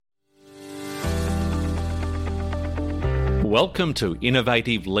Welcome to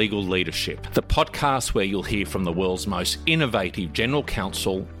Innovative Legal Leadership, the podcast where you'll hear from the world's most innovative general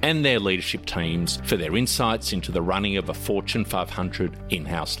counsel and their leadership teams for their insights into the running of a Fortune 500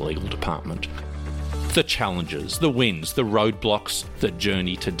 in-house legal department. The challenges, the wins, the roadblocks, the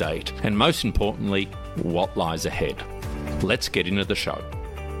journey to date, and most importantly, what lies ahead. Let's get into the show.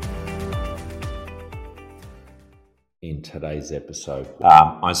 In today's episode,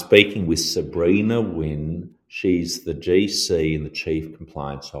 I'm speaking with Sabrina Wynne. She's the GC and the Chief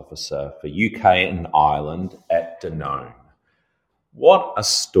Compliance Officer for UK and Ireland at Danone. What a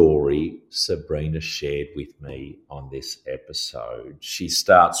story Sabrina shared with me on this episode. She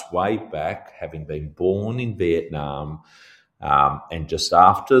starts way back, having been born in Vietnam, and just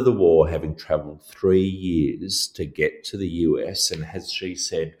after the war, having travelled 3 years to get to the US. And as she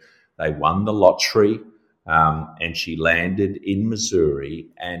said, they won the lottery, and she landed in Missouri,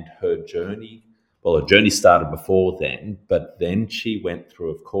 and her journey started before then, but then she went through,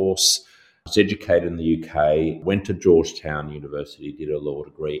 of course, was educated in the UK, went to Georgetown University, did a law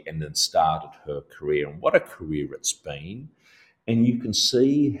degree, and then started her career. And what a career it's been. And you can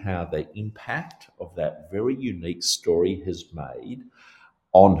see how the impact of that very unique story has made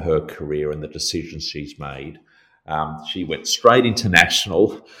on her career and the decisions she's made. She went straight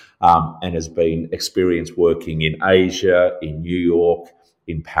international and has been experienced working in Asia, in New York,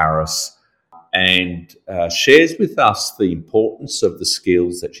 in Paris, and shares with us the importance of the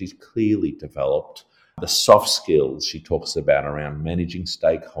skills that she's clearly developed, the soft skills she talks about around managing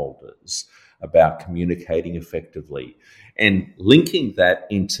stakeholders, about communicating effectively, and linking that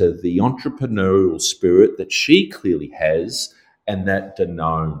into the entrepreneurial spirit that she clearly has and that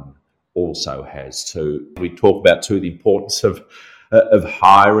Danone also has too. We talk about too the importance of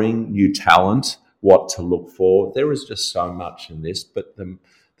hiring new talent, what to look for. There is just so much in this, but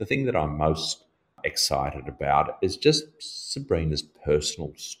the thing that I'm most excited about is just Sabrina's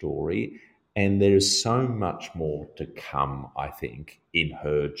personal story, and there's so much more to come, I think, in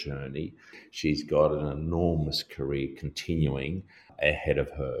her journey. She's got an enormous career continuing ahead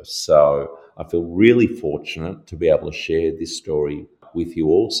of her. So I feel really fortunate to be able to share this story with you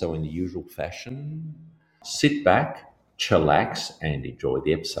all. So in the usual fashion, sit back, chillax, and enjoy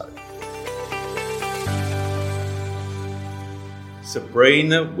the episode.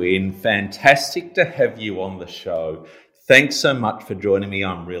 Sabrina Wynne, fantastic to have you on the show. Thanks so much for joining me.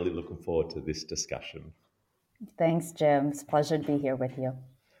 I'm really looking forward to this discussion. Thanks, Jim. It's a pleasure to be here with you.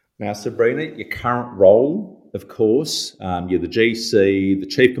 Now, Sabrina, your current role, of course, you're the GC, the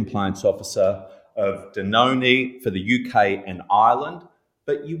Chief Compliance Officer of Danone for the UK and Ireland,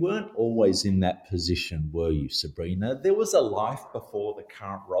 but you weren't always in that position, were you, Sabrina? There was a life before the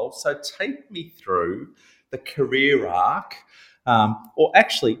current role. So take me through the career arc. Or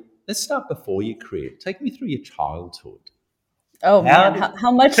actually, let's start before your career. Take me through your childhood. Oh,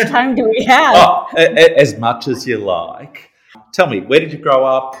 how much time do we have? As much as you like. Tell me, where did you grow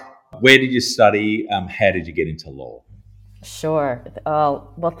up? Where did you study? How did you get into law? Sure.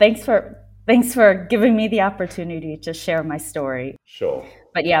 Well, thanks for giving me the opportunity to share my story. Sure.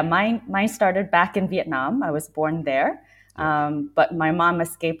 But yeah, mine started back in Vietnam. I was born there. But my mom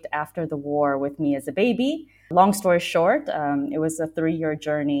escaped after the war with me as a baby. Long story short, it was a 3-year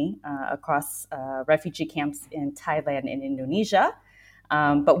journey across refugee camps in Thailand and Indonesia.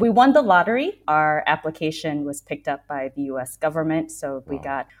 But we won the lottery. Our application was picked up by the U.S. government. So we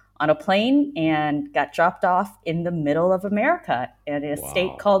got on a plane and got dropped off in the middle of America in a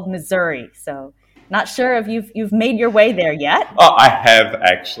state called Missouri. So not sure if you've made your way there yet. Oh, I have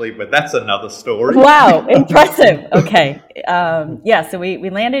actually, but that's another story. Wow, impressive. Okay. So we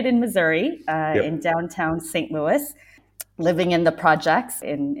landed in Missouri, in downtown St. Louis, living in the projects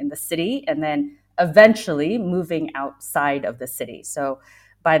in the city, and then eventually moving outside of the city. So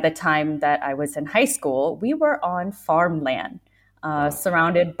by the time that I was in high school, we were on farmland,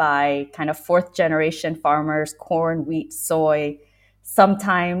 surrounded by kind of fourth generation farmers, corn, wheat, soy,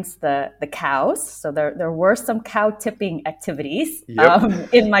 sometimes the cows. So there were some cow tipping activities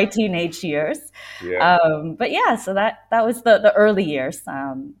in my teenage years. So that was the early years.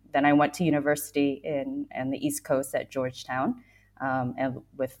 Then I went to university in the East Coast at Georgetown, and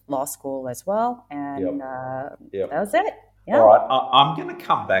with law school as well. And that was it. Yeah. All right. I'm going to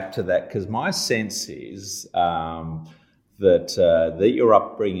come back to that because my sense is that your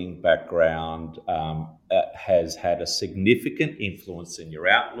upbringing background has had a significant influence in your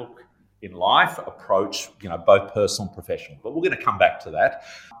outlook in life, approach, both personal and professional. But we're going to come back to that.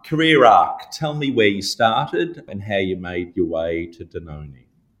 Career arc. Tell me where you started and how you made your way to Danone.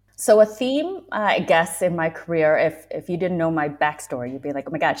 So a theme, I guess, in my career, if you didn't know my backstory, you'd be like,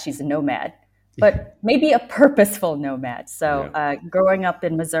 oh my God, she's a nomad. but maybe a purposeful nomad. So growing up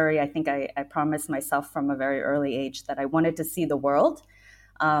in Missouri, I think I promised myself from a very early age that I wanted to see the world.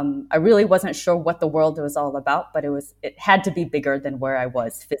 I really wasn't sure what the world was all about, but it had to be bigger than where I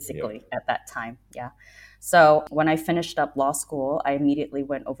was physically at that time. Yeah. So when I finished up law school, I immediately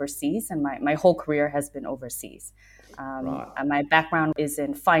went overseas, and my whole career has been overseas. And my background is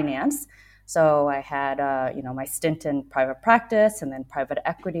in finance. So I had, my stint in private practice and then private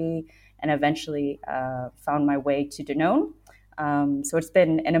equity, and eventually found my way to Danone. So it's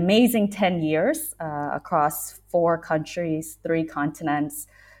been an amazing 10 years across 4 countries, 3 continents,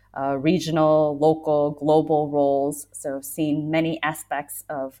 regional, local, global roles. So seen many aspects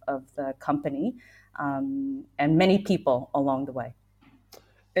of the company and many people along the way.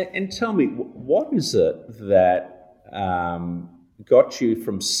 And tell me, what is it that got you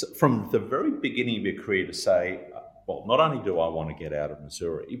from the very beginning of your career to say, well, not only do I want to get out of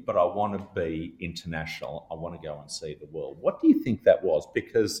Missouri, but I want to be international. I want to go and see the world. What do you think that was?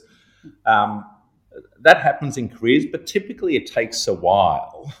 Because that happens in careers, but typically it takes a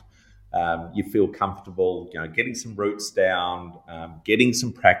while. You feel comfortable, getting some roots down, getting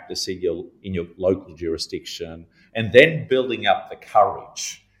some practice in your local jurisdiction, and then building up the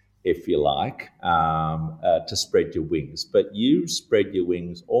courage, if you like, to spread your wings. But you spread your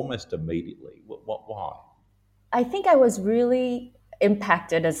wings almost immediately. Why? I think I was really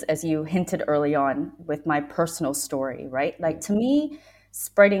impacted, as you hinted early on, with my personal story, right? Like, to me,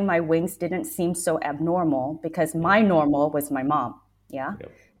 spreading my wings didn't seem so abnormal because my normal was my mom,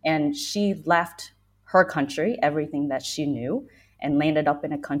 and she left her country, everything that she knew, and landed up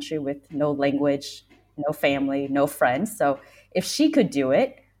in a country with no language, no family, no friends. So if she could do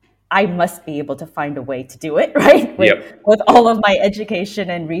it, I must be able to find a way to do it, right? With all of my education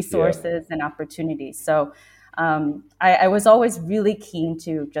and resources and opportunities. So I was always really keen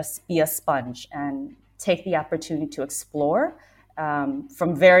to just be a sponge and take the opportunity to explore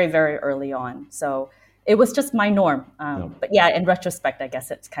from very, very early on. So it was just my norm. But yeah, in retrospect, I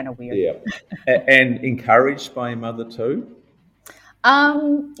guess it's kind of weird. Yeah. And encouraged by your mother too?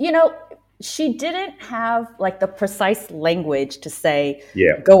 She didn't have like the precise language to say,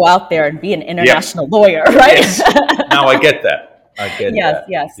 go out there and be an international lawyer, right? Yes. No, I get that.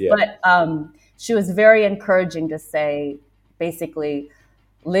 Yes. Yeah. But she was very encouraging to say, basically,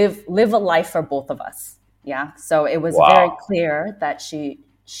 live a life for both of us. Yeah. So it was very clear that she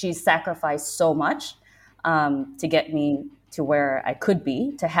sacrificed so much to get me to where I could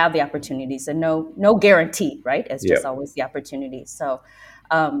be, to have the opportunities, and no guarantee, right? It's just always the opportunity. So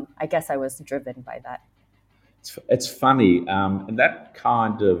I guess I was driven by that. It's funny, and that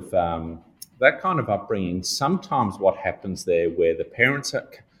kind of upbringing. Sometimes what happens there, where the parents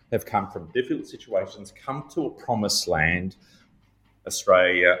have come from difficult situations, come to a promised land,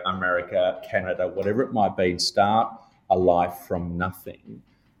 Australia, America, Canada, whatever it might be, and start a life from nothing.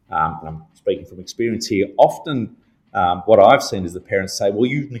 And I'm speaking from experience here. Often, what I've seen is the parents say, "Well,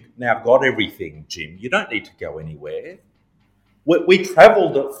 you've now got everything, Jim. You don't need to go anywhere." We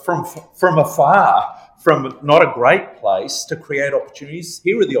travelled from afar, from not a great place, to create opportunities.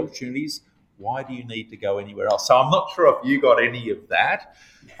 Here are the opportunities. Why do you need to go anywhere else? So I'm not sure if you got any of that,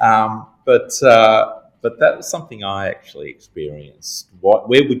 but that was something I actually experienced.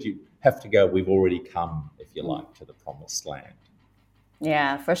 Where would you have to go? We've already come, if you like, to the promised land.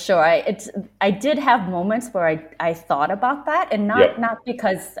 Yeah, for sure. I did have moments where I thought about that, and not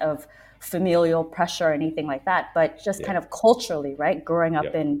because of familial pressure or anything like that, but just kind of culturally, right? Growing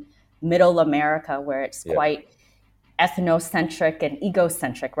up in middle America, where it's quite ethnocentric and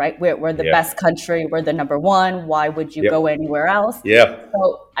egocentric, right? We're the best country, we're the number one. Why would you go anywhere else?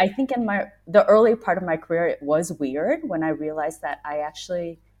 So I think in the early part of my career, it was weird when I realized that I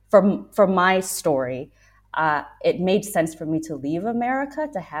actually, from my story, it made sense for me to leave America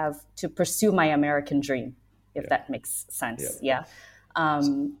to pursue my American dream, if that makes sense.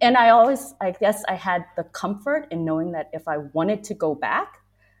 And I guess I had the comfort in knowing that if I wanted to go back,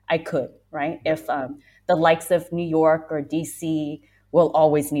 I could, right? If the likes of New York or DC will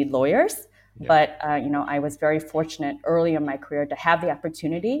always need lawyers. But, I was very fortunate early in my career to have the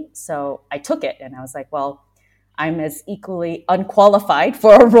opportunity. So I took it, and I was like, well, I'm as equally unqualified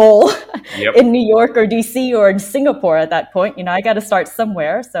for a role in New York or DC or in Singapore at that point. I got to start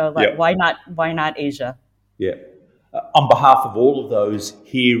somewhere. So why not Asia? Yeah. On behalf of all of those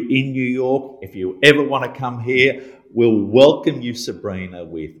here in New York, if you ever want to come here, we'll welcome you, Sabrina,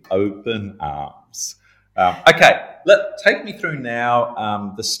 with open arms. Okay, take me through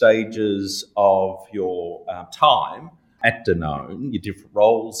now the stages of your time at Danone, your different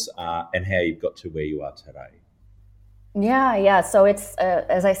roles, and how you've got to where you are today. Yeah. So it's,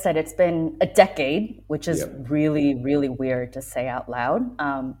 as I said, it's been a decade, which is Yep. really, really weird to say out loud,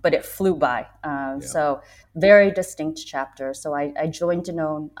 but it flew by. Yeah. So very distinct chapter. So I joined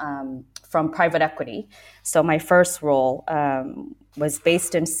Danone from private equity. So my first role was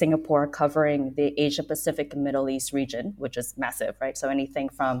based in Singapore, covering the Asia Pacific and Middle East region, which is massive, right? So anything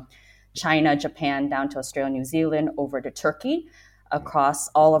from China, Japan, down to Australia, New Zealand, over to Turkey, across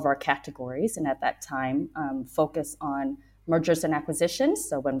all of our categories. And at that time, focus on mergers and acquisitions.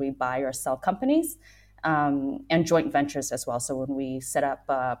 So when we buy or sell companies, and joint ventures as well. So when we set up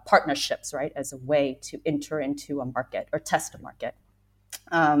partnerships, right, as a way to enter into a market or test a market.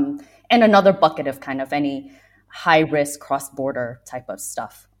 And another bucket of kind of any high risk cross border type of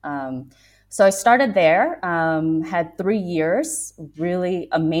stuff. So I started there, had 3 years, really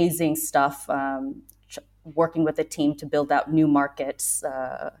amazing stuff, working with a team to build out new markets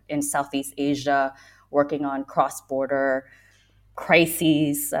in Southeast Asia, working on cross border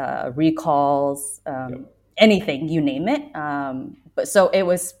crises, recalls, anything, you name it. But so it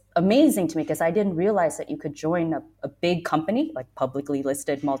was amazing to me because I didn't realize that you could join a big company, like publicly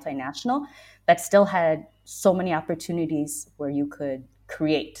listed multinational, that still had so many opportunities where you could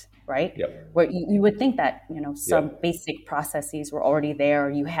create, right? Yep. Where you would think that, some Yep. basic processes were already there, or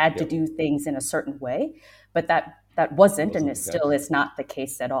you had to Yep. do things in a certain way, but that wasn't, and Wasn't it the still case. is not the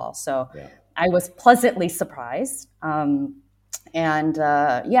case at all. So Yeah. I was pleasantly surprised. And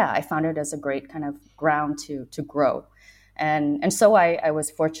yeah, I found it as a great kind of ground to grow. And so I was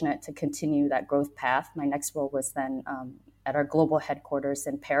fortunate to continue that growth path. My next role was then at our global headquarters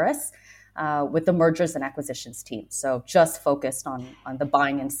in Paris with the mergers and acquisitions team. So just focused on the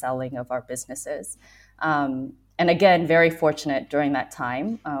buying and selling of our businesses. And again, very fortunate during that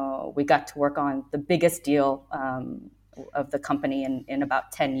time. We got to work on the biggest deal of the company in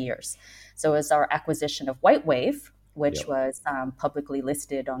about 10 years. So it was our acquisition of WhiteWave, which Yep. was publicly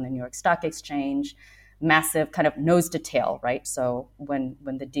listed on the New York Stock Exchange, massive kind of nose to tail, right? So when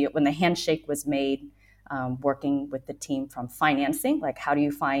the handshake was made, working with the team from financing, like how do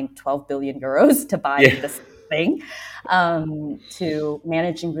you find 12 billion euros to buy Yeah. this thing, to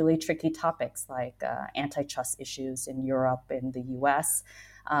managing really tricky topics like antitrust issues in Europe and the US.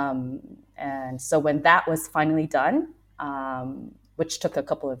 And so when that was finally done, which took a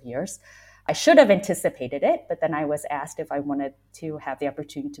couple of years, I should have anticipated it, but then I was asked if I wanted to have the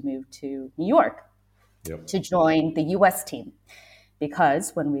opportunity to move to New York Yep. to join the US team.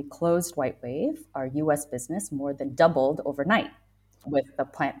 Because when we closed WhiteWave, our US business more than doubled overnight with the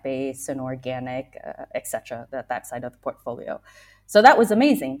plant-based and organic, et cetera, that side of the portfolio. So that was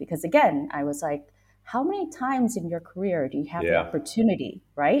amazing because, again, I was like, how many times in your career do you have the Yeah. opportunity,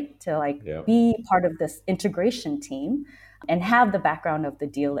 right, to like Yep. be part of this integration team and have the background of the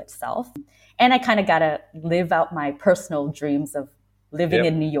deal itself? And I kind of got to live out my personal dreams of living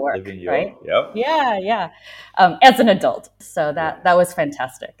Yep. in New York, Living right? York. Yep. Yeah. As an adult. So Yeah. that was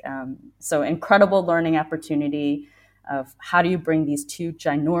fantastic. So incredible learning opportunity of how do you bring these two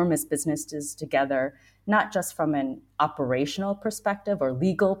ginormous businesses together, not just from an operational perspective or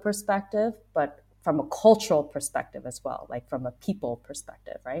legal perspective, but from a cultural perspective as well, like from a people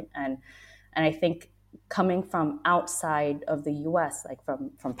perspective, right? And I think coming from outside of the US, like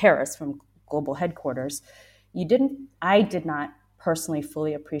from Paris, from global headquarters, I did not personally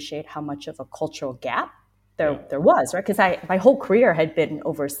fully appreciate how much of a cultural gap there was, right? Because my whole career had been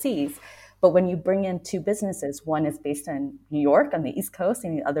overseas. But when you bring in two businesses, one is based in New York on the East Coast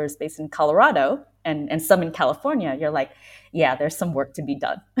and the other is based in Colorado and some in California, you're like, yeah, there's some work to be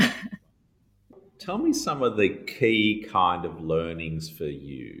done. Tell me some of the key kind of learnings for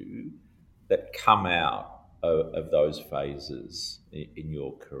you that come out of those phases in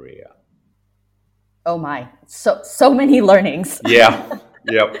your career. Oh my, so many learnings. Yeah.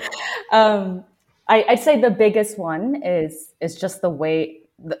 Yep. I'd say the biggest one is just the way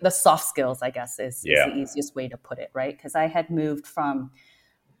the soft skills, I guess, is the easiest way to put it, right? Because I had moved from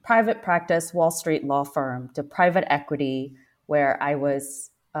private practice, Wall Street law firm to private equity, where I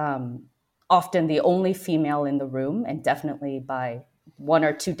was often the only female in the room, and definitely by 1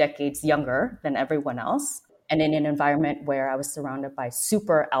 or 2 decades younger than everyone else. And in an environment where I was surrounded by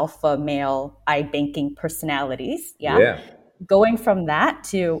super alpha male iBanking personalities. Yeah. Going from that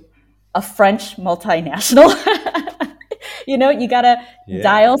to a French multinational, you got to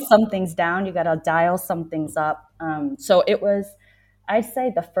dial some things down. You got to dial some things up. So it was, I'd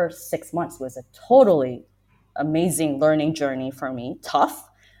say the first 6 months was a totally amazing learning journey for me. Tough,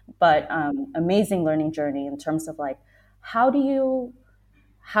 but amazing learning journey in terms of like, how do you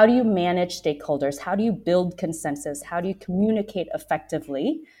manage stakeholders? How do you build consensus? How do you communicate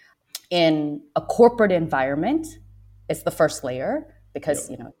effectively in a corporate environment is the first layer because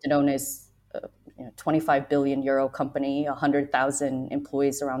Yep. Danone is 25 billion euro company, 100,000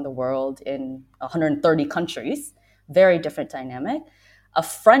 employees around the world in 130 countries. Very different dynamic. A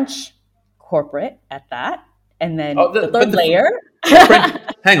French corporate at that, and then Oh, the third but layer. the French.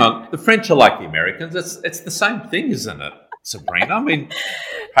 Hang on, the French are like the Americans. It's the same thing, isn't it, Sabrina? I mean,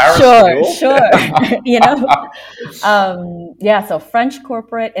 Paris, New Sure, York. sure. you know, yeah. So French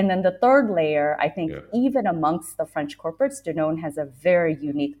corporate, and then the third layer. I think Yeah. even amongst the French corporates, Danone has a very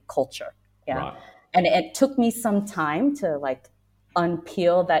unique culture. Yeah, Right. and it took me some time to like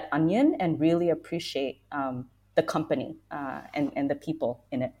unpeel that onion and really appreciate the company and the people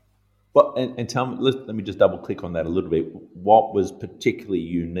in it. Well, and tell me, let me just double click on that a little bit. What was particularly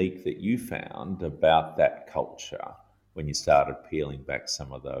unique that you found about that culture when you started peeling back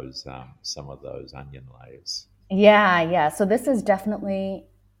some of those onion layers? Yeah, yeah. So this is definitely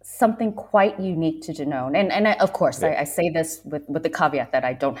something quite unique to Danone, and of course, Yeah. I say this with the caveat that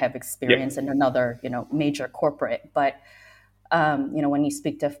I don't have experience Yep. in another major corporate. But when you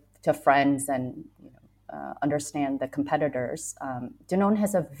speak to friends and understand the competitors, Danone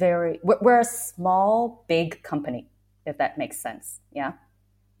has a we're a small big company, if that makes sense. Yeah. Right.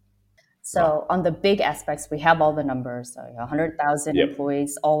 So on the big aspects, we have all the numbers. So, 100,000 Yep.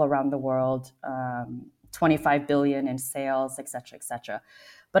 employees all around the world, 25 billion in sales, et cetera, et cetera.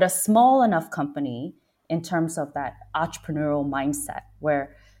 But a small enough company in terms of that entrepreneurial mindset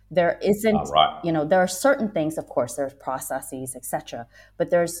where there isn't, Right. there are certain things, of course, there's processes, et cetera, but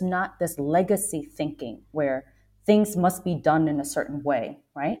there's not this legacy thinking where things must be done in a certain way,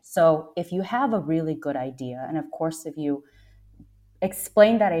 right? So if you have a really good idea, and of course, if you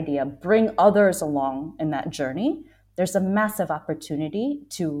explain that idea, bring others along in that journey, there's a massive opportunity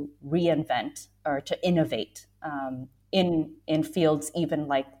to reinvent or to innovate in fields even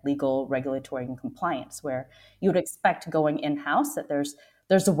like legal, regulatory, and compliance, where you would expect going in house that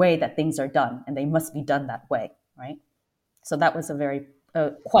there's a way that things are done, and they must be done that way, right? So that was a very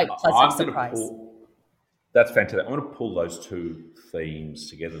quite pleasant I'm going to surprise. pull. That's fantastic. I'm going to pull those two themes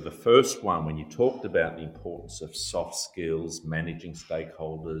together. The first one, when you talked about the importance of soft skills, managing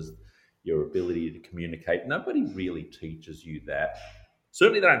stakeholders, your ability to communicate, nobody really teaches you that.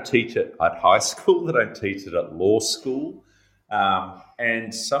 Certainly, they don't teach it at high school, they don't teach it at law school.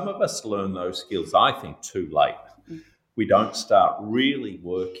 And some of us learn those skills, I think, too late. We don't start really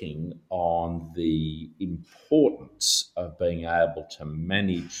working on the importance of being able to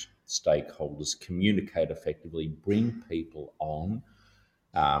manage stakeholders, communicate effectively, bring people on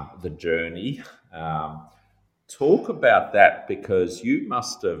the journey. Talk about that, because you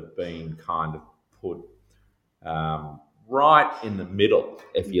must have been kind of put right in the middle,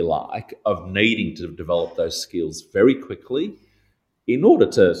 if you like, of needing to develop those skills very quickly in order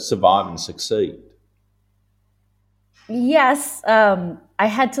to survive and succeed. Yes, I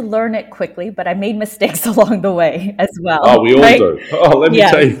had to learn it quickly, but I made mistakes along the way as well, Oh, we all right? do. Oh, let me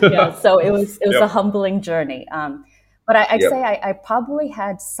tell Yes, you. yes. So it was a Yep. humbling journey. But I'd say Yep. I probably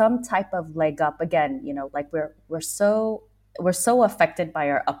had some type of leg up again. Like we're so affected by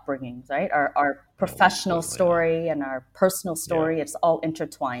our upbringings, right? Our Oh, we professional certainly are. story and our personal Yeah. story. It's all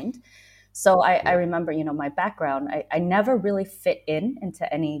intertwined. So I Yep. remember, my background, I never really fit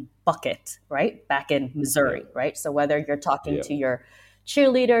into any bucket, right? Back in Missouri, Yep. right? So whether you're talking to Yep. your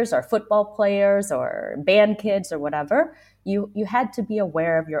cheerleaders or football players or band kids or whatever, you had to be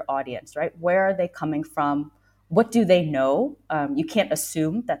aware of your audience, right? Where are they coming from? What do they know? You can't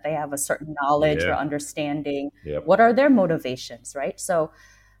assume that they have a certain knowledge or Yeah. understanding. Yep. What are their motivations, right? So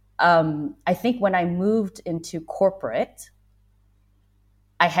I think when I moved into corporate,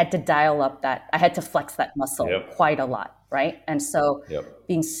 I had to dial up I had to flex that muscle Yep. quite a lot, right? And so Yep.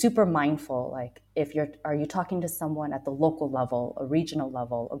 being super mindful, like are you talking to someone at the local level, a regional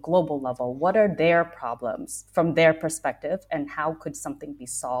level, a global level? What are their problems from their perspective, and how could something be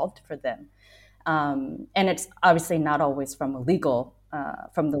solved for them? And it's obviously not always from the legal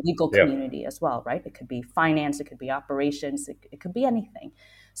Yep. community as well, right? It could be finance, it could be operations, it could be anything.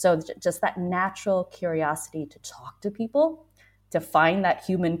 So just that natural curiosity to talk to people, to find that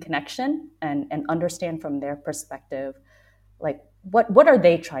human connection and understand from their perspective, like what are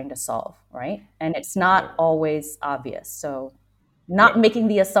they trying to solve, right? And it's not Yep. always obvious. So not Yep. making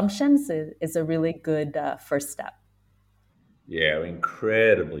the assumptions is a really good first step. Yeah.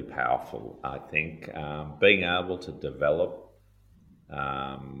 Incredibly powerful, I think. Being able to develop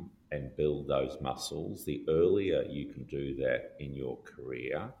and build those muscles, the earlier you can do that in your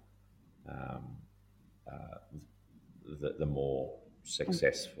career, the more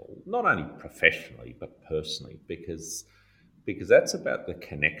successful, not only professionally but personally, because that's about the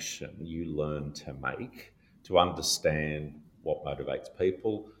connection you learn to make to understand what motivates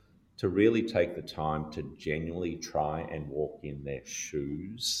people, to really take the time to genuinely try and walk in their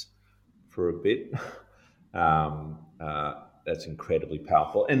shoes for a bit. That's incredibly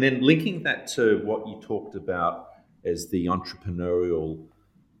powerful. And then linking that to what you talked about as the entrepreneurial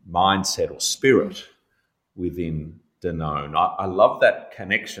mindset or spirit within Danone. I love that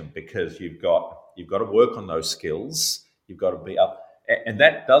connection because you've got to work on those skills. You've got to be up, and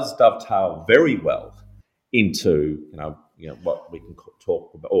that does dovetail very well into what we can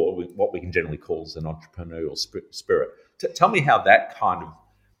talk about, or what we can generally call as an entrepreneurial spirit. Tell me how that kind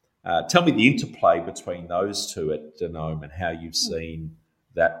of tell me the interplay between those two at Danone and how you've seen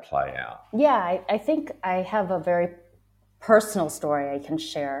that play out. Yeah, I think I have a very personal story I can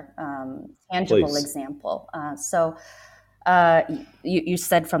share, tangible Please. Example. You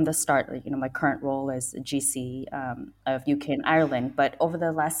said from the start, my current role is GC of UK and Ireland, but over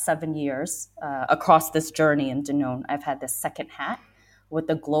the last 7 years, across this journey in Danone, I've had this second hat with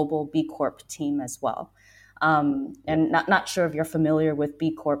the global B Corp team as well. And not sure if you're familiar with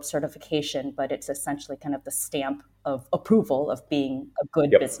B Corp certification, but it's essentially kind of the stamp of approval of being a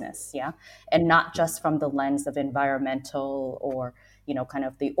good business, yeah, and not just from the lens of environmental or kind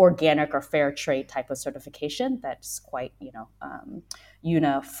of the organic or fair trade type of certification. That's quite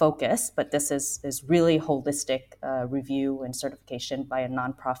UNA focused, but this is really holistic review and certification by a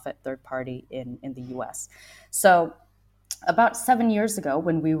nonprofit third party in the U.S. So about 7 years ago,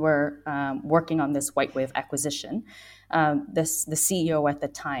 when we were working on this White Wave acquisition, the CEO at the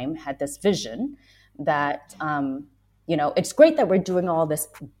time had this vision that, it's great that we're doing all this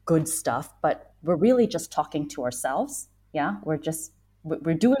good stuff, but we're really just talking to ourselves. Yeah, we're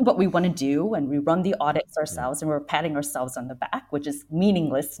doing what we want to do, and we run the audits ourselves, and we're patting ourselves on the back, which is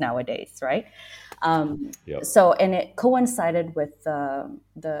meaningless nowadays, right? So, and it coincided with the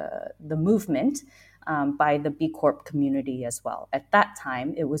movement by the B Corp community as well. At that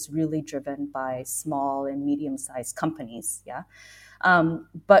time, it was really driven by small and medium-sized companies, yeah.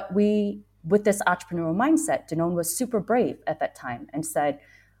 But with this entrepreneurial mindset, Danone was super brave at that time and said,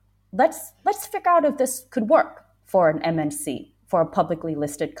 let's figure out if this could work for an MNC, for a publicly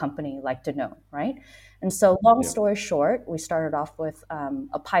listed company like Danone, right? And so long story short, we started off with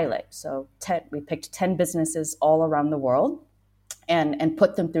a pilot. So we picked 10 businesses all around the world and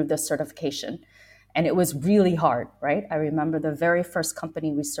put them through this certification. And it was really hard, right? I remember the very first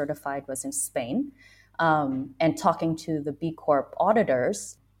company we certified was in Spain. And talking to the B Corp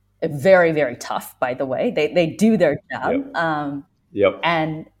auditors, very, very tough, by the way. They do their job.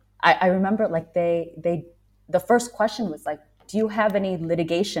 And I remember the first question was like, do you have any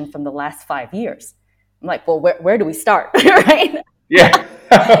litigation from the last 5 years? I'm like, well, where do we start, right? Yeah.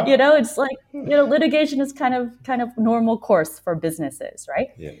 It's like, litigation is kind of normal course for businesses, right?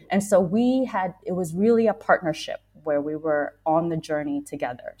 Yeah. And so it was really a partnership where we were on the journey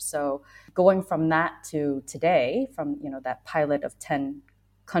together. So going from that to today, from, that pilot of 10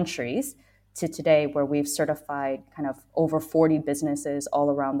 countries to today, where we've certified kind of over 40 businesses all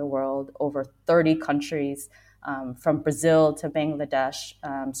around the world, over 30 countries, from Brazil to Bangladesh,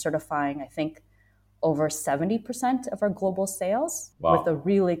 certifying, I think, over 70% of our global sales. Wow. With a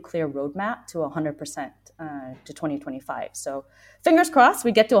really clear roadmap to 100% to 2025. So fingers crossed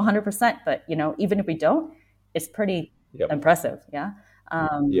we get to 100%, but even if we don't, it's pretty impressive. Yeah.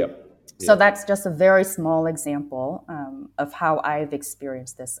 So that's just a very small example of how I've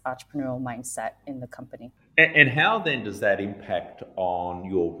experienced this entrepreneurial mindset in the company. And how then does that impact on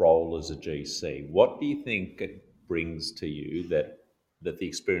your role as a GC? What do you think it brings to you that the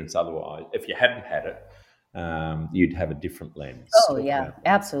experience otherwise, if you hadn't had it, you'd have a different lens? Oh yeah,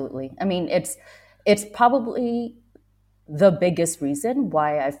 absolutely. I mean, it's probably the biggest reason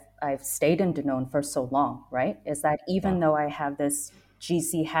why I've stayed in Danone for so long, right? Is that even though I have this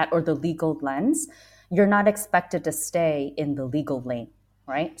GC hat or the legal lens, you're not expected to stay in the legal lane,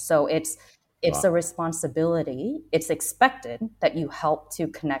 right? So it's a responsibility. It's expected that you help to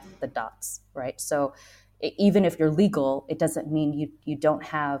connect the dots, right? So even if you're legal, it doesn't mean you don't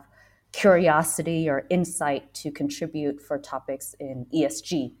have curiosity or insight to contribute for topics in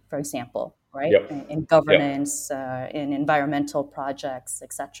ESG, for example, right? In governance, in environmental projects,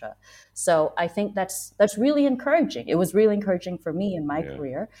 etc. So I think that's really encouraging. It was really encouraging for me in my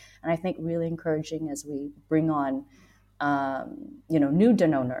career, and I think really encouraging as we bring on new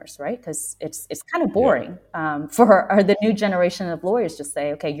Danoners, right? Because it's kind of boring for the new generation of lawyers to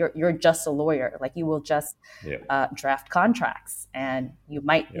say, okay, you're just a lawyer, like you will just draft contracts and you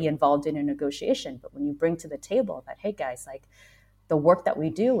might be involved in a negotiation. But when you bring to the table that, hey guys, like the work that we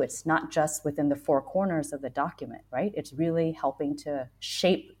do, it's not just within the four corners of the document, right? It's really helping to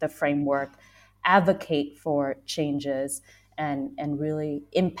shape the framework advocate for changes and really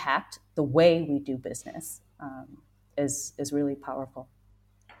impact the way we do business is really powerful.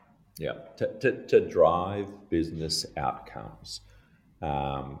 Yeah, to drive business outcomes.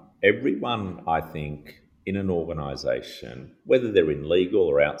 Everyone, I think, in an organisation, whether they're in legal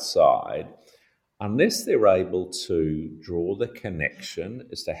or outside, unless they're able to draw the connection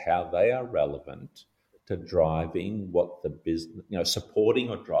as to how they are relevant to driving what the business, supporting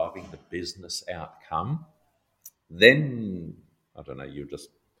or driving the business outcome, then I don't know, you're just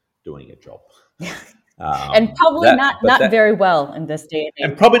doing a job. And probably not very well in this day and age.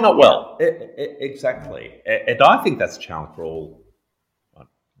 And probably not well. Exactly. And I think that's a challenge for all.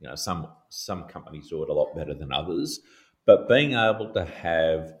 Some companies do it a lot better than others, but being able to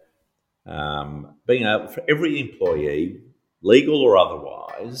have, for every employee, legal or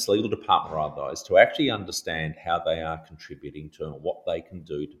otherwise, legal department or otherwise, to actually understand how they are contributing to and what they can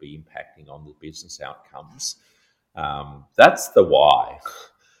do to be impacting on the business outcomes. That's the why.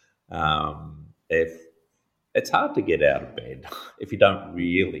 If it's hard to get out of bed if you don't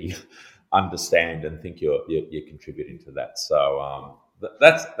really understand and think you're contributing to that. So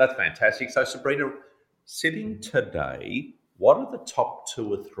that's fantastic. So Sabrina, sitting today, what are the top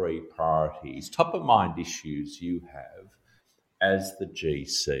 2 or 3 priorities, top of mind issues you have as the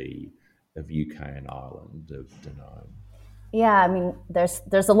GC of UK and Ireland of Danone? Yeah, I mean, there's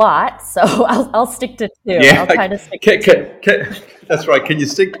a lot, so I'll stick to 2. Yeah, I'll try to stick to 2. That's right. Can you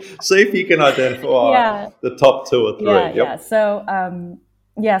see if you can identify the top 2 or 3? Yeah.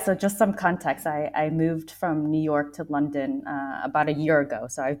 So just some context. I moved from New York to London about a year ago.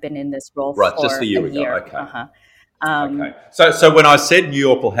 So I've been in this role for just a year ago. Okay. Uh-huh. Okay. So when I said New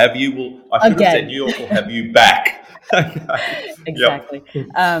York will have you, I should have said New York will have you back. Okay. Exactly.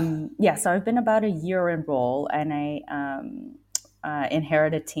 Yep. So I've been about a year in role, and I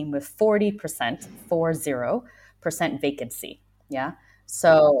inherited a team with 40% vacancy. Yeah.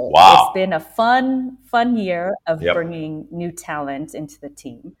 So It's been a fun year of bringing new talent into the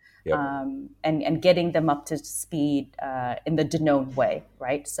team. Yep. And getting them up to speed in the Danone way,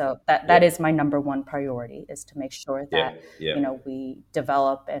 right? So that is my number 1 priority, is to make sure that we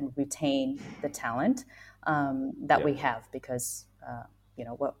develop and retain the talent that we have, because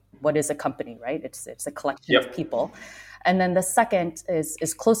what is a company, right? It's a collection of people. And then the second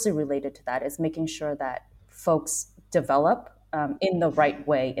is closely related to that, is making sure that folks develop in the right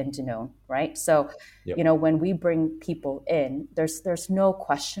way in Danone, right? So, when we bring people in, there's no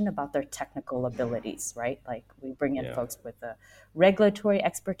question about their technical abilities, right? Like, we bring in folks with the regulatory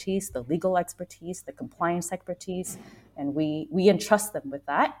expertise, the legal expertise, the compliance expertise, and we entrust them with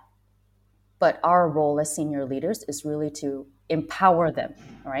that. But our role as senior leaders is really to empower them,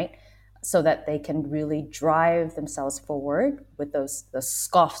 right? So that they can really drive themselves forward with those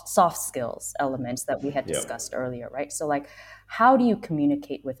soft skills elements that we had discussed earlier, right? So, like, how do you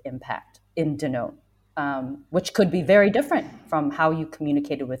communicate with impact in Danone, which could be very different from how you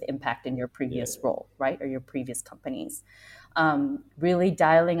communicated with impact in your previous role, right, or your previous companies. Really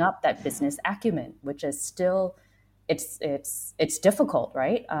dialing up that business acumen, which is still, it's difficult,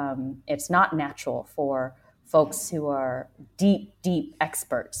 right? It's not natural for folks who are deep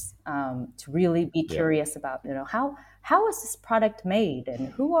experts to really be curious about, how is this product made and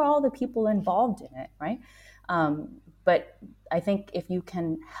who are all the people involved in it, right? But I think if you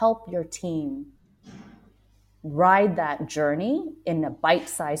can help your team ride that journey in a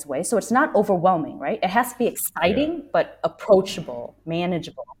bite-sized way, so it's not overwhelming, right? It has to be exciting, but approachable,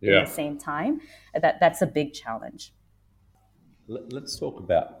 manageable at the same time. That's a big challenge. Let's talk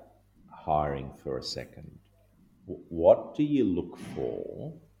about hiring for a second. What do you look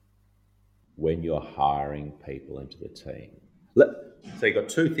for when you're hiring people into the team? So you've got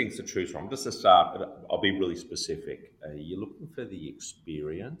 2 things to choose from. Just to start, I'll be really specific. Are you looking for the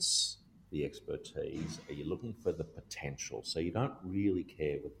experience, the expertise? Are you looking for the potential? So you don't really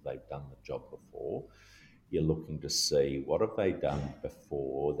care whether they've done the job before. You're looking to see, what have they done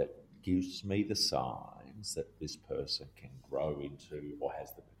before that gives me the signs that this person can grow into or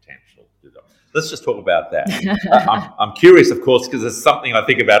has the potential to do that. Let's just talk about that. I'm curious, of course, because it's something I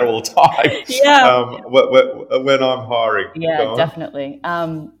think about all the time. When I'm hiring. Yeah, definitely.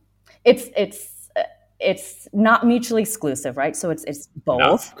 It's not mutually exclusive, right? So it's both.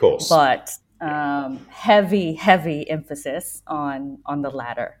 No, of course. But heavy emphasis on the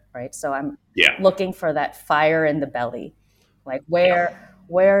latter, right? So I'm looking for that fire in the belly, like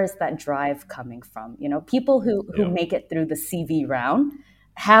where is that drive coming from? People who make it through the CV round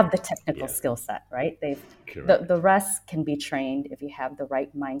have the technical skill set, right? The rest can be trained if you have the right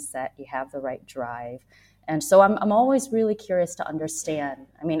mindset, you have the right drive, And so I'm always really curious to understand.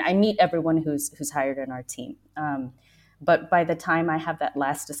 I mean, I meet everyone who's hired in our team. But by the time I have that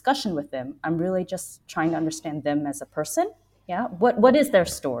last discussion with them, I'm really just trying to understand them as a person. Yeah. What is their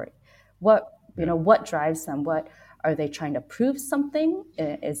story? What drives them? What are they trying to prove something?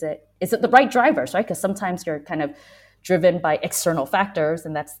 Is it the right drivers, right? Because sometimes you're kind of driven by external factors,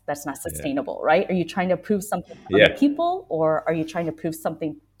 and that's not sustainable, right? Are you trying to prove something to other people, or are you trying to prove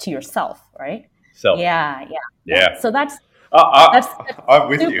something to yourself, right? So Yeah. So that's I'm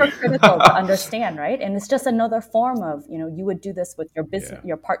with super you. critical to understand, right? And it's just another form of, you would do this with your business,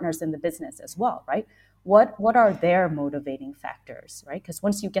 your partners in the business as well, right? What are their motivating factors, right? Because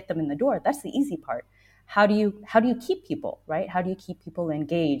once you get them in the door, that's the easy part. How do you keep people, right? How do you keep people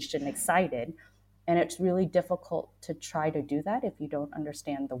engaged and excited? And it's really difficult to try to do that if you don't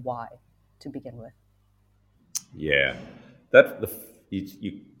understand the why to begin with. Yeah,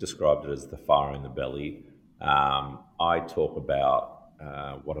 you described it as the fire in the belly. I talk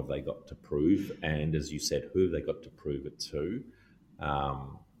about what have they got to prove, and as you said, who have they got to prove it to.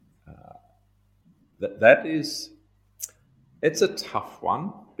 It's a tough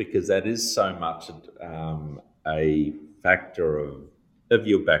one because that is so much a factor of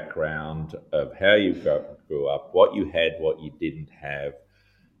your background, of how you grew up, what you had, what you didn't have,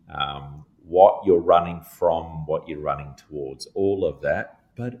 what you're running from, what you're running towards, all of that.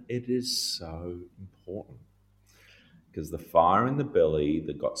 But it is so important because the fire in the belly,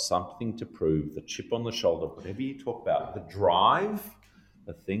 they've got something to prove, the chip on the shoulder, whatever you talk about, the drive,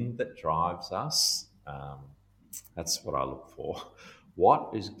 the thing that drives us. That's what I look for.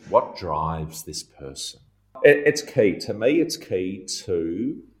 What drives this person? It's key to me. It's key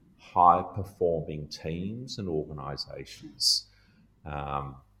to high performing teams and organisations.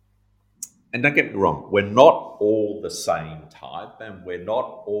 And don't get me wrong, we're not all the same type, and we're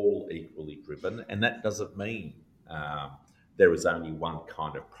not all equally driven. And that doesn't mean there is only one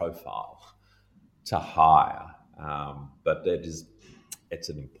kind of profile to hire, but it's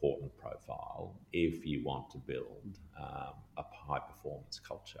an important profile if you want to build a high performance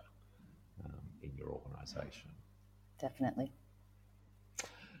culture in your organisation. Definitely.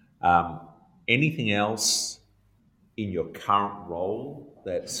 Anything else in your current role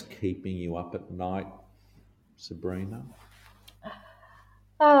that's keeping you up at night, Sabrina?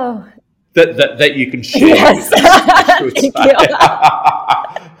 Oh, that you can share yes. with us.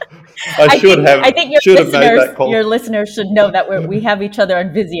 Thank you. I think your listeners should know that we have each other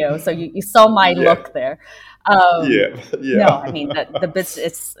on Visio, so you saw my look there. No, I mean the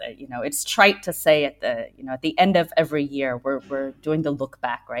business. It's trite to say at the end of every year we're doing the look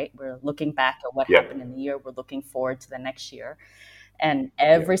back, right? We're looking back at what happened in the year. We're looking forward to the next year, and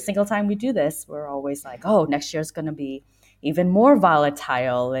every single time we do this, we're always like, oh, next year is going to be even more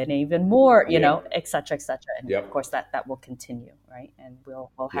volatile and even more, et cetera, et cetera. And of course that will continue, right? And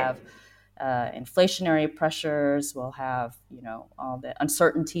we'll have inflationary pressures. We'll have, all the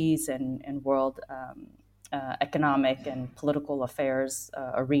uncertainties in world economic and political affairs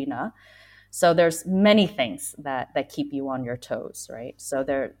arena. So there's many things that keep you on your toes, right? So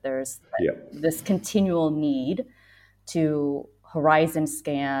there's this continual need to horizon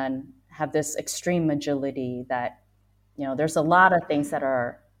scan, have this extreme agility that, there's a lot of things that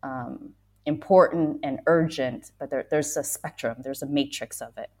are important and urgent, but there's a spectrum, there's a matrix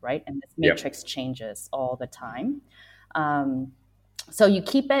of it, right? And this matrix changes all the time. So you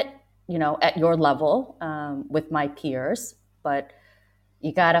keep it, at your level with my peers, but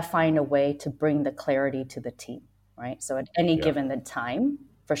you got to find a way to bring the clarity to the team, right? So at any given time,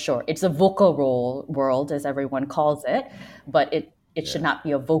 for sure, it's a VUCA world, as everyone calls it, but it should not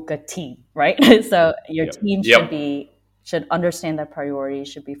be a VUCA team, right? So your team should understand the priorities,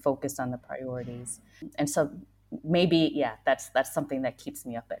 should be focused on the priorities. And so maybe, that's something that keeps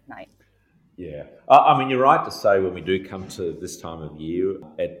me up at night. Yeah. I mean, you're right to say when we do come to this time of year,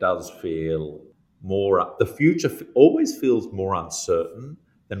 it does feel more, the future always feels more uncertain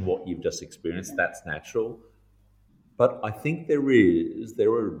than what you've just experienced. That's natural. But I think there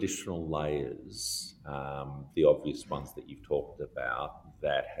are additional layers, the obvious ones that you've talked about,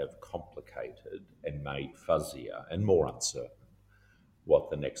 that have complicated and made fuzzier and more uncertain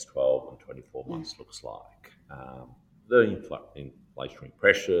what the next 12 and 24 months looks like. The inflationary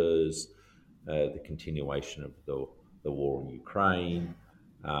pressures, the continuation of the war in Ukraine,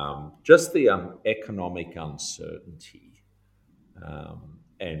 just the economic uncertainty.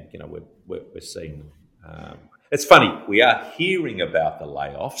 And, we're seeing... it's funny, we are hearing about the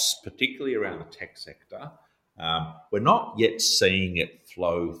layoffs, particularly around the tech sector. We're not yet seeing it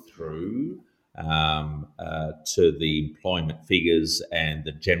flow through to the employment figures and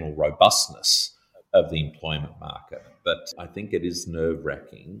the general robustness of the employment market. But I think it is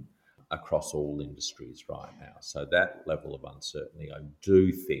nerve-wracking across all industries right now. So that level of uncertainty, I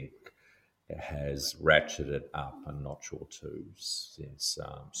do think, has ratcheted up a notch or two since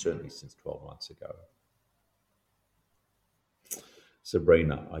certainly since 12 months ago.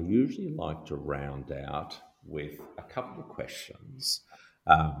 Sabrina, I usually like to round out with a couple of questions.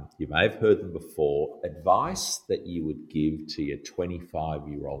 You may have heard them before. Advice that you would give to your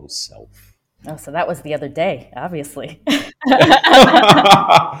 25-year-old self. Oh, so that was the other day, obviously.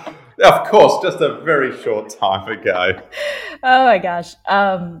 Of course, just a very short time ago. Oh my gosh.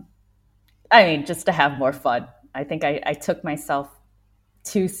 I mean, just to have more fun. I think I took myself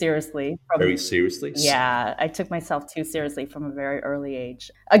too seriously. Very seriously? Yeah, I took myself too seriously from a very early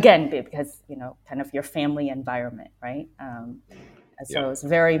age. Again, because, kind of your family environment, right? So I was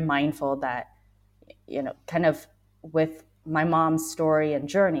very mindful that, kind of with my mom's story and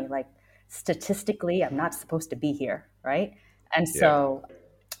journey, like statistically, I'm not supposed to be here, right? And so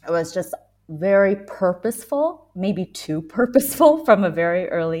it was just very purposeful, maybe too purposeful from a very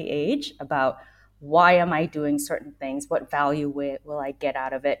early age about why am I doing certain things? What value will I get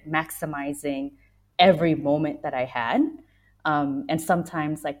out of it? Maximizing every moment that I had. And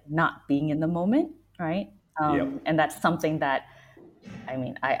sometimes like not being in the moment, right? And that's something that,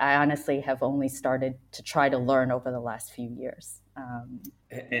 I honestly have only started to try to learn over the last few years.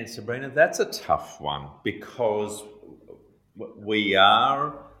 And Sabrina, that's a tough one because we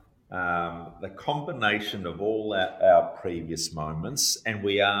are the combination of all our previous moments, and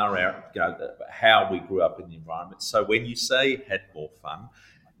we are how we grew up in the environment. So when you say had more fun,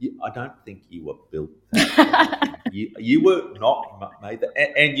 I don't think you were built that way. You were not made that,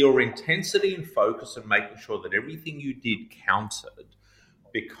 and your intensity and focus and making sure that everything you did counted,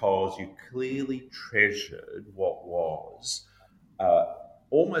 because you clearly treasured what was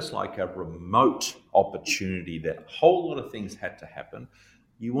almost like a remote opportunity that a whole lot of things had to happen.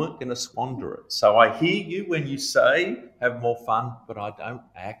 You weren't going to squander it. So I hear you when you say have more fun, but I don't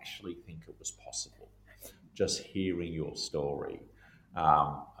actually think it was possible. Just hearing your story.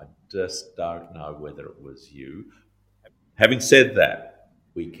 I just don't know whether it was you. Having said that,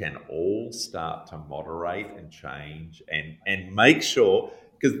 we can all start to moderate and change and make sure,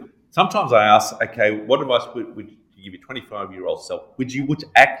 because sometimes I ask, okay, what advice would you give your 25-year-old self, which you would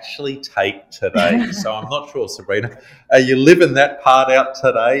actually take today? So I'm not sure, Sabrina. Are you living that part out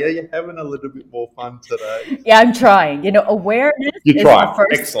today? Are you having a little bit more fun today? Yeah, I'm trying. Awareness is the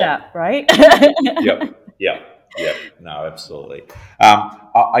first step, right? Yep. No, absolutely.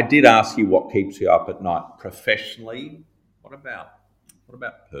 I did ask you what keeps you up at night professionally. What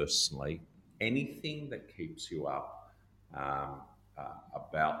about personally? Anything that keeps you up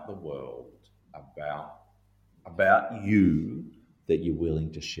about the world, about you, that you're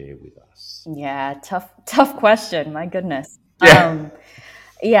willing to share with us? Yeah, tough question. My goodness. I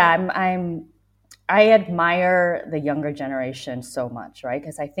admire the younger generation so much, right?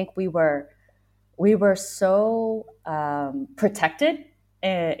 Because I think we were so protected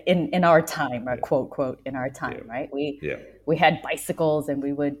in our time, or quote in our time, right? We had bicycles, and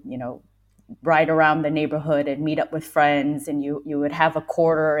we would ride around the neighborhood and meet up with friends, and you would have a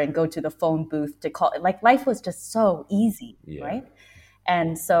quarter and go to the phone booth to call. Like, life was just so easy, right?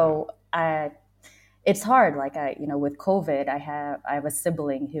 And so it's hard. Like, with COVID, I have a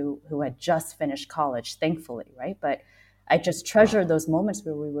sibling who had just finished college, thankfully, right? But I just treasure those moments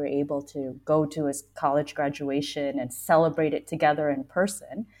where we were able to go to his college graduation and celebrate it together in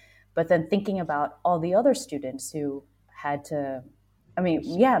person. But then thinking about all the other students who had to,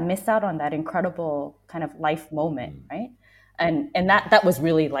 miss out on that incredible kind of life moment, right? And that was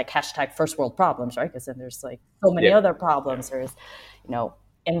really like hashtag first world problems, right? Because then there's like so many other problems. There's,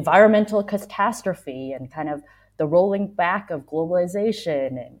 environmental catastrophe and kind of the rolling back of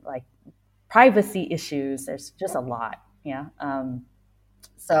globalization and like privacy issues. There's just a lot. Yeah.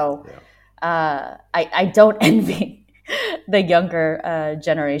 I don't envy the younger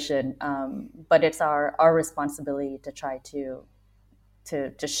generation, but it's our responsibility to try to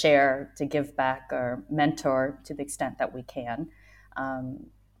share, to give back, or mentor to the extent that we can,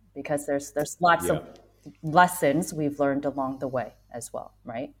 because there's lots of lessons we've learned along the way as well,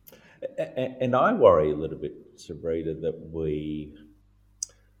 right? And I worry a little bit, Sabrina, that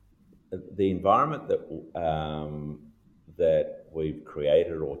the environment that we've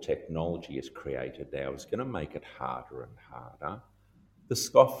created, or technology has created now, is going to make it harder and harder. The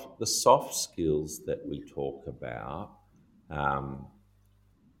soft skills that we talk about,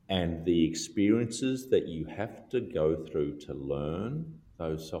 and the experiences that you have to go through to learn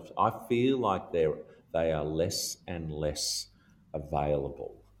those soft, I feel like they are less and less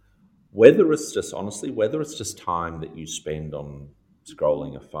available. whether it's just time that you spend on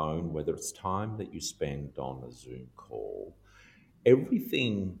scrolling a phone, whether it's time that you spend on a Zoom call,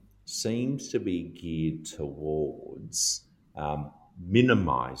 everything seems to be geared towards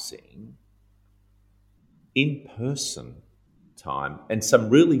minimizing in-person time and some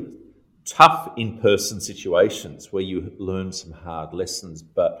really tough in-person situations where you learn some hard lessons,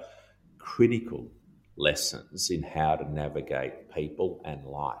 but critical lessons in how to navigate people and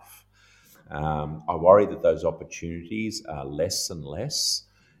life. I worry that those opportunities are less and less,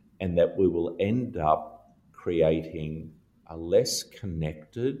 and that we will end up creating a less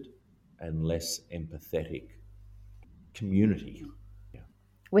connected and less empathetic community.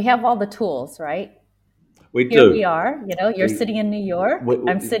 We have all the tools, right? We Here do. we are, you're sitting in New York,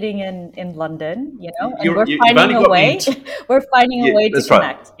 I'm sitting in London, and we're finding a way. We're finding a way to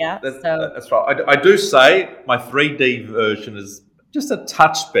connect. Right. Yeah, that's right. I do say my 3D version is just a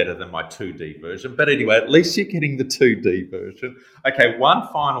touch better than my 2D version. But anyway, at least you're getting the 2D version. Okay, one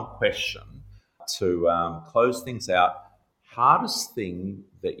final question to close things out. Hardest thing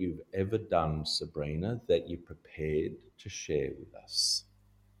that you've ever done, Sabrina, that you're prepared to share with us?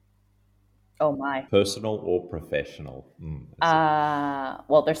 Oh, my. Personal or professional?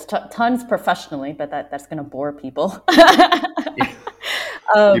 Well, there's tons professionally, but that's going to bore people.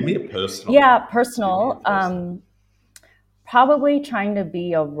 Give me a personal. Yeah, personal. Probably trying to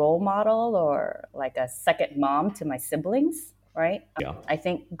be a role model or like a second mom to my siblings, right? Yeah. I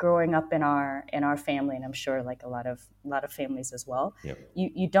think growing up in our family, and I'm sure like a lot of families as well,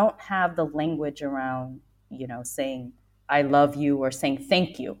 you don't have the language around, saying I love you or saying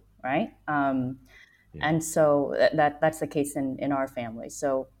thank you, right? And so that's the case in our family.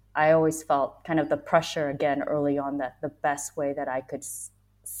 So I always felt kind of the pressure again early on that the best way that I could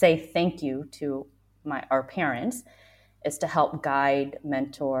say thank you to our parents is to help guide,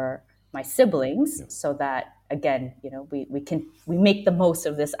 mentor my siblings so that, again, we make the most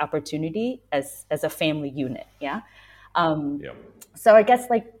of this opportunity as a family unit. Yeah. So I guess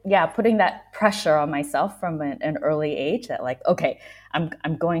putting that pressure on myself from an early age that okay,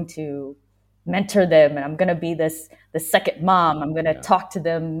 I'm going to mentor them and I'm going to be the second mom. I'm going to talk to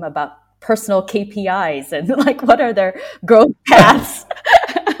them about personal KPIs and what are their growth paths.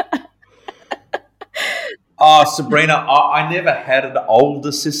 Oh, Sabrina, I never had an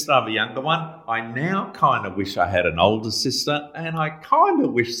older sister. I have a younger one. I now kind of wish I had an older sister, and I kind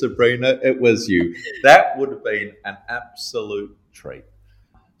of wish, Sabrina, it was you. That would have been an absolute treat.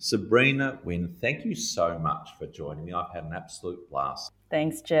 Sabrina Wynn, thank you so much for joining me. I've had an absolute blast.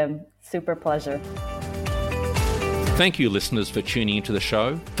 Thanks, Jim. Super pleasure. Thank you, listeners, for tuning into the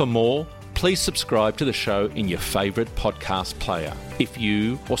show. For more, please subscribe to the show in your favourite podcast player. If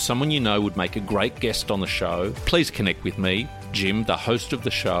you or someone you know would make a great guest on the show, please connect with me, Jim, the host of the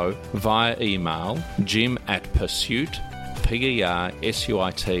show, via email,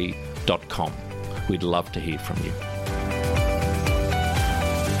 jim@persuit.com. We'd love to hear from you.